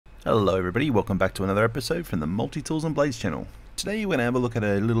Hello everybody, welcome back to another episode from the Multi-Tools and Blades channel. Today we're going to have a look at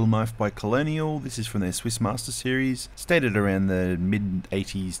a little knife by Colonial. This is from their Swiss Master series, dated around the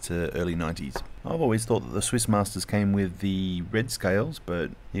mid-80s to early 90s. I've always thought that the Swiss Masters came with the red scales, but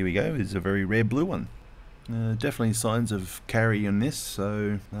here we go, it's a very rare blue one. Definitely signs of carry on this,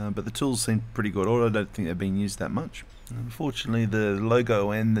 but the tools seem pretty good. Although I don't think they're being used that much. Unfortunately, the logo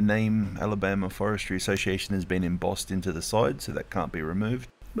and the name Alabama Forestry Association has been embossed into the side, so that can't be removed.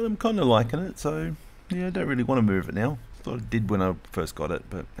 But I'm kind of liking it, so yeah, I don't really want to move it now. Thought I did when I first got it,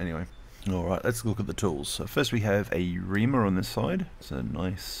 but anyway. Alright, let's look at the tools. So first we have a reamer on this side. It's a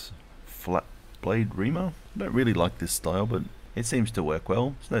nice flat blade reamer. I don't really like this style, but it seems to work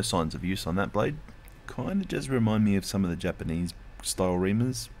well. There's no signs of use on that blade. Kind of just remind me of some of the Japanese style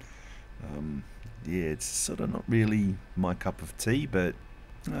reamers. Yeah, it's sort of not really my cup of tea, but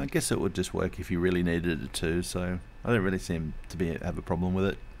I guess it would just work if you really needed it to, so I don't really seem to have a problem with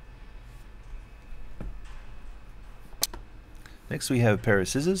it. Next we have a pair of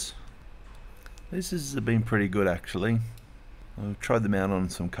scissors. These scissors have been pretty good actually. I've tried them out on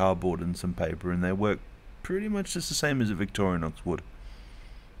some cardboard and some paper and they work pretty much just the same as a Victorinox would.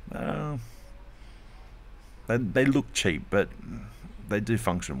 They look cheap, but they do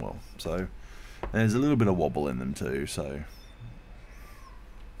function well. So there's a little bit of wobble in them too, so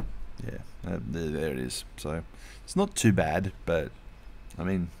yeah, there it is. So it's not too bad, but I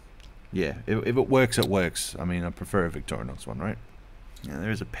mean, yeah, if it works, it works. I mean, I prefer a Victorinox one, right? Now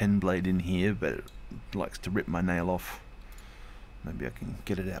there is a pen blade in here, but it likes to rip my nail off. Maybe I can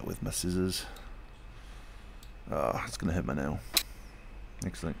get it out with my scissors. Oh, it's gonna hurt my nail.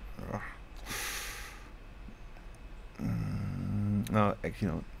 Excellent. Oh. No, actually,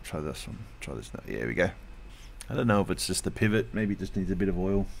 no, try this one. Try this now. Yeah, here we go. I don't know if it's just the pivot. Maybe it just needs a bit of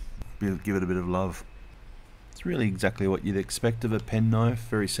oil. Give it a bit of love. It's really exactly what you'd expect of a pen knife.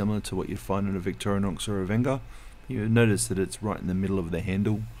 Very similar to what you'd find in a Victorinox or a Wenger. You notice that it's right in the middle of the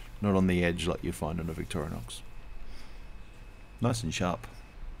handle, not on the edge like you find on a Victorinox. Nice and sharp.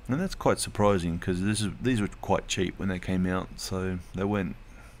 And that's quite surprising because these were quite cheap when they came out, so they're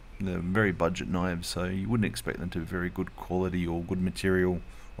very budget knives, so you wouldn't expect them to be very good quality or good material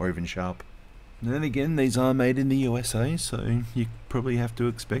or even sharp. And then again, these are made in the USA, so you probably have to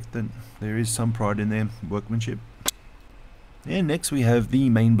expect that there is some pride in their workmanship. And next we have the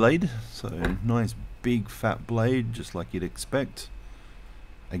main blade. So nice big fat blade, just like you'd expect.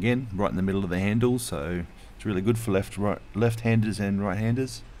 Again, right in the middle of the handle, so it's really good for left-handers and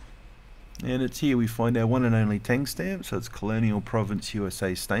right-handers. And it's here we find our one and only tang stamp, so it's Colonial Province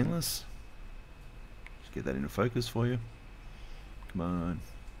USA Stainless. Just get that into focus for you. Come on,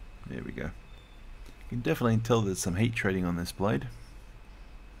 there we go. You can definitely tell there's some heat treading on this blade.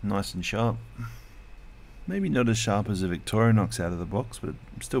 Nice and sharp. Maybe not as sharp as a Victorinox out of the box, but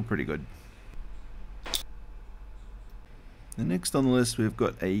still pretty good. And next on the list we've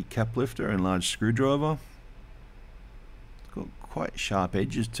got a cap lifter and large screwdriver. It's got quite sharp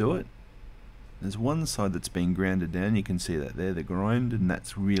edges to it. There's one side that's been grounded down, you can see that there, the grind, and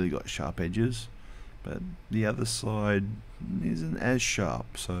that's really got sharp edges. But the other side isn't as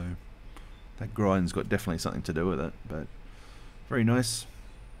sharp, so that grind's got definitely something to do with it. But very nice.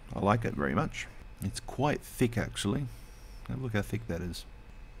 I like it very much. It's quite thick actually. Look how thick that is.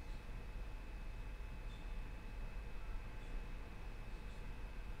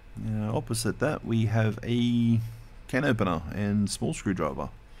 Now, opposite that we have a can opener and small screwdriver.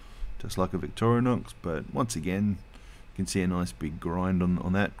 Just like a Victorinox, but once again you can see a nice big grind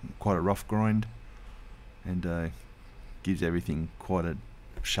on that, quite a rough grind, and gives everything quite a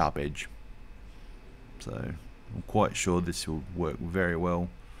sharp edge. So I'm quite sure this will work very well,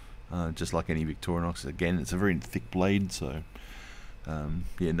 just like any Victorinox. Again, it's a very thick blade, so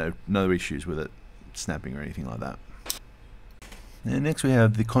yeah, no issues with it snapping or anything like that. And next we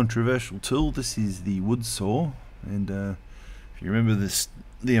have the controversial tool. This is the wood saw, and if you remember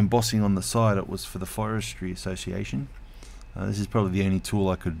the embossing on the side, it was for the Forestry Association. This is probably the only tool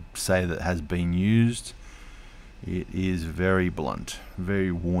I could say that has been used. It is very blunt,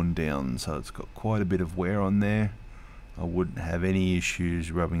 very worn down, so it's got quite a bit of wear on there. I wouldn't have any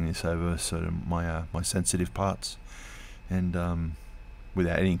issues rubbing this over sort of my sensitive parts, and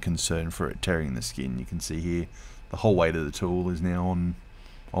without any concern for it tearing the skin. You can see here the whole weight of the tool is now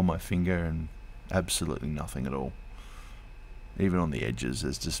on my finger, and absolutely nothing at all. Even on the edges,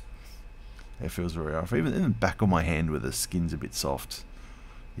 it feels very rough. Even in the back of my hand where the skin's a bit soft,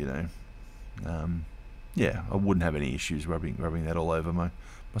 you know. Yeah, I wouldn't have any issues rubbing that all over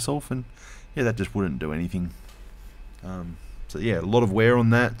myself, and yeah, that just wouldn't do anything. So yeah, a lot of wear on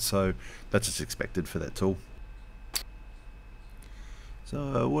that, so that's just expected for that tool.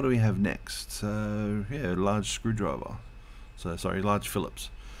 So what do we have next? So yeah, large screwdriver. So sorry, large Phillips.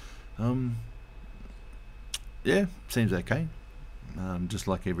 Yeah, seems okay. Just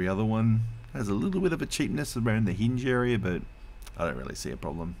like every other one, has a little bit of a cheapness around the hinge area, but I don't really see a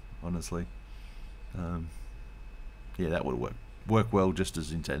problem, honestly. Yeah, that would work well just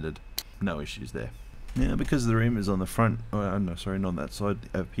as intended. No issues there. Now, because the reamer is on the front, no, sorry, not on that side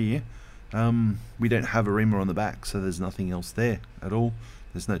up here. We don't have a reamer on the back, so there's nothing else there at all.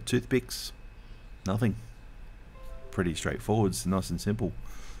 There's no toothpicks, nothing. Pretty straightforward, it's nice and simple.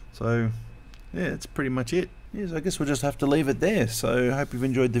 So yeah, that's pretty much it. Yes, I guess we'll just have to leave it there. So hope you've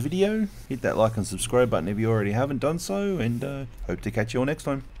enjoyed the video. Hit that like and subscribe button if you already haven't done so, and hope to catch you all next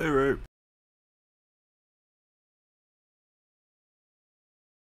time. Hooroo.